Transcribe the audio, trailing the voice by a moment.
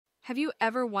Have you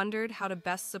ever wondered how to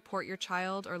best support your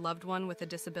child or loved one with a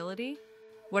disability?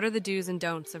 What are the do's and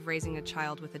don'ts of raising a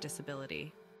child with a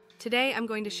disability? Today, I'm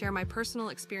going to share my personal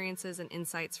experiences and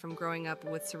insights from growing up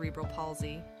with cerebral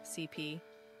palsy, CP,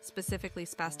 specifically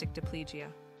spastic diplegia.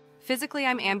 Physically,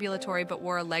 I'm ambulatory but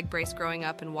wore a leg brace growing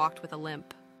up and walked with a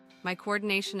limp. My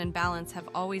coordination and balance have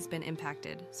always been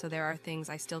impacted, so there are things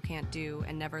I still can't do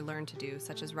and never learned to do,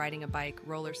 such as riding a bike,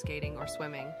 roller skating, or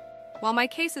swimming. While my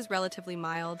case is relatively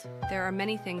mild, there are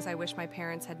many things I wish my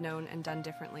parents had known and done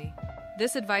differently.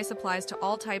 This advice applies to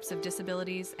all types of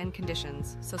disabilities and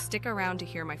conditions, so stick around to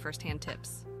hear my firsthand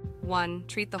tips. 1.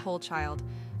 Treat the whole child.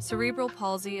 Cerebral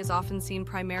palsy is often seen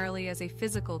primarily as a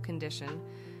physical condition,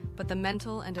 but the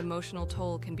mental and emotional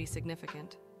toll can be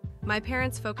significant. My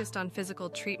parents focused on physical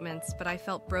treatments, but I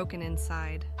felt broken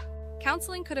inside.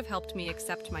 Counseling could have helped me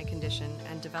accept my condition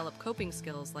and develop coping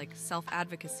skills like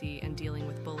self-advocacy and dealing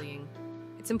with bullying.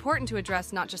 It's important to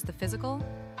address not just the physical,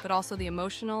 but also the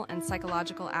emotional and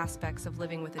psychological aspects of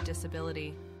living with a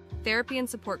disability. Therapy and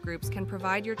support groups can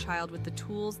provide your child with the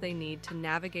tools they need to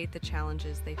navigate the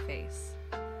challenges they face.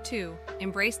 2.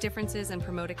 Embrace differences and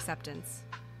promote acceptance.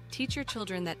 Teach your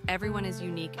children that everyone is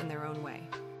unique in their own way.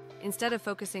 Instead of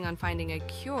focusing on finding a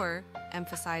cure,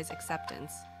 emphasize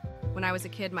acceptance. When I was a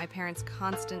kid, my parents'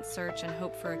 constant search and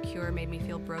hope for a cure made me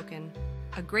feel broken.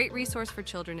 A great resource for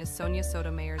children is Sonia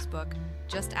Sotomayor's book,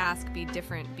 Just Ask, Be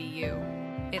Different, Be You.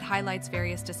 It highlights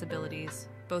various disabilities,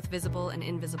 both visible and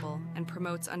invisible, and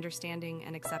promotes understanding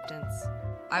and acceptance.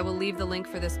 I will leave the link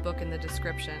for this book in the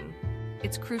description.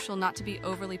 It's crucial not to be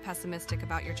overly pessimistic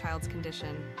about your child's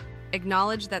condition.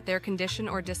 Acknowledge that their condition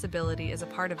or disability is a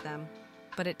part of them,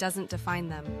 but it doesn't define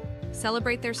them.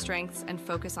 Celebrate their strengths and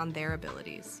focus on their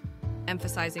abilities.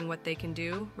 Emphasizing what they can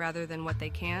do rather than what they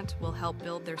can't will help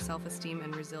build their self-esteem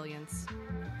and resilience.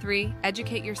 3.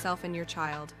 Educate yourself and your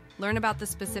child. Learn about the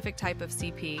specific type of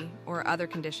CP or other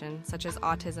condition, such as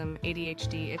autism,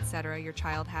 ADHD, etc. your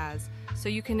child has, so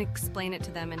you can explain it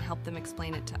to them and help them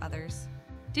explain it to others.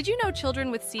 Did you know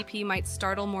children with CP might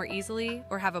startle more easily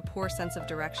or have a poor sense of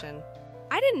direction?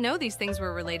 I didn't know these things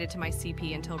were related to my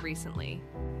CP until recently.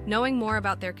 Knowing more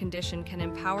about their condition can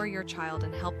empower your child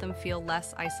and help them feel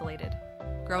less isolated.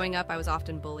 Growing up, I was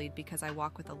often bullied because I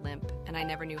walk with a limp, and I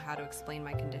never knew how to explain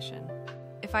my condition.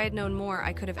 If I had known more,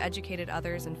 I could have educated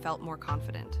others and felt more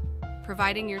confident.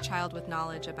 Providing your child with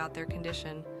knowledge about their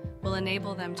condition will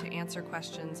enable them to answer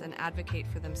questions and advocate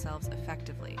for themselves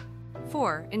effectively.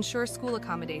 4. Ensure school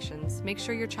accommodations. Make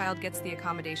sure your child gets the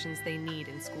accommodations they need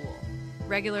in school.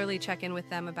 Regularly check in with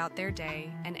them about their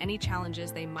day and any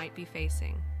challenges they might be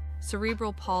facing.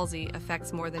 Cerebral palsy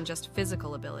affects more than just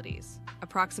physical abilities.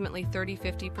 Approximately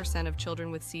 30–50% of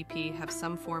children with CP have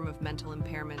some form of mental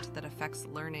impairment that affects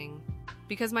learning.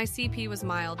 Because my CP was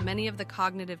mild, many of the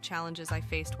cognitive challenges I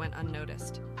faced went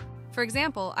unnoticed. For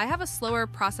example, I have a slower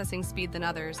processing speed than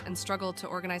others and struggle to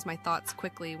organize my thoughts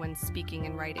quickly when speaking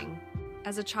and writing.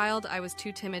 As a child, I was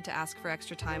too timid to ask for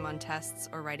extra time on tests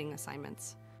or writing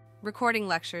assignments. Recording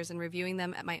lectures and reviewing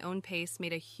them at my own pace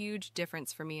made a huge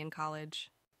difference for me in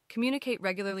college. Communicate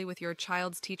regularly with your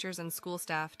child's teachers and school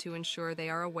staff to ensure they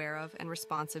are aware of and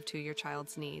responsive to your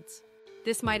child's needs.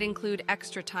 This might include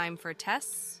extra time for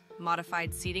tests,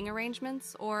 modified seating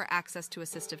arrangements, or access to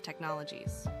assistive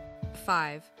technologies.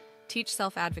 5. Teach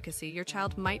self-advocacy. Your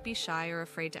child might be shy or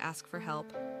afraid to ask for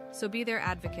help, so be their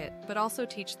advocate, but also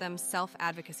teach them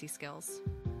self-advocacy skills.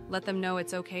 Let them know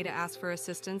it's okay to ask for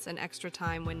assistance and extra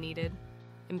time when needed.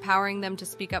 Empowering them to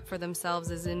speak up for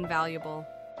themselves is invaluable.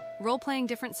 Role-playing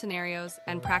different scenarios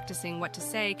and practicing what to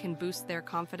say can boost their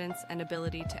confidence and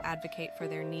ability to advocate for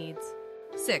their needs.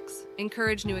 6.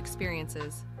 Encourage new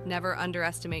experiences. Never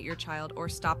underestimate your child or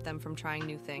stop them from trying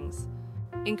new things.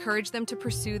 Encourage them to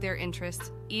pursue their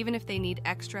interests, even if they need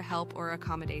extra help or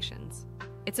accommodations.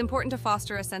 It's important to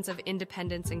foster a sense of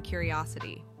independence and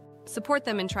curiosity. Support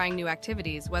them in trying new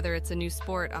activities, whether it's a new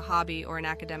sport, a hobby, or an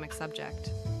academic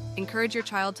subject. Encourage your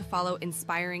child to follow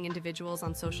inspiring individuals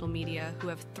on social media who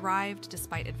have thrived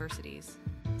despite adversities.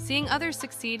 Seeing others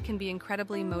succeed can be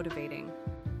incredibly motivating.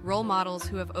 Role models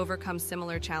who have overcome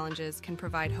similar challenges can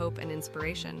provide hope and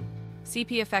inspiration.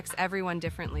 CP affects everyone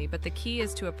differently, but the key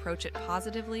is to approach it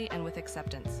positively and with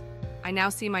acceptance. I now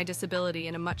see my disability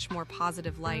in a much more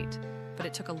positive light, but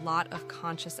it took a lot of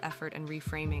conscious effort and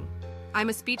reframing. I'm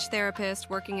a speech therapist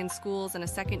working in schools and a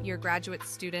second-year graduate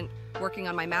student working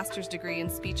on my master's degree in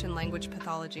speech and language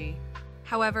pathology.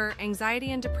 However,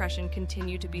 anxiety and depression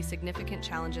continue to be significant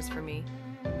challenges for me,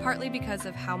 partly because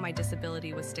of how my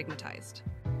disability was stigmatized.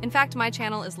 In fact, my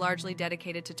channel is largely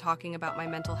dedicated to talking about my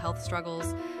mental health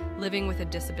struggles, living with a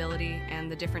disability, and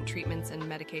the different treatments and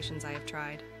medications I have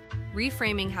tried.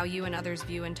 Reframing how you and others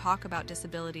view and talk about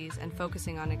disabilities and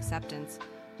focusing on acceptance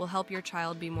will help your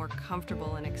child be more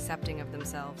comfortable and accepting of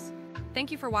themselves.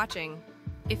 Thank you for watching.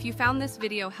 If you found this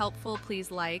video helpful,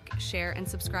 please like, share, and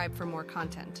subscribe for more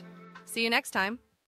content. See you next time.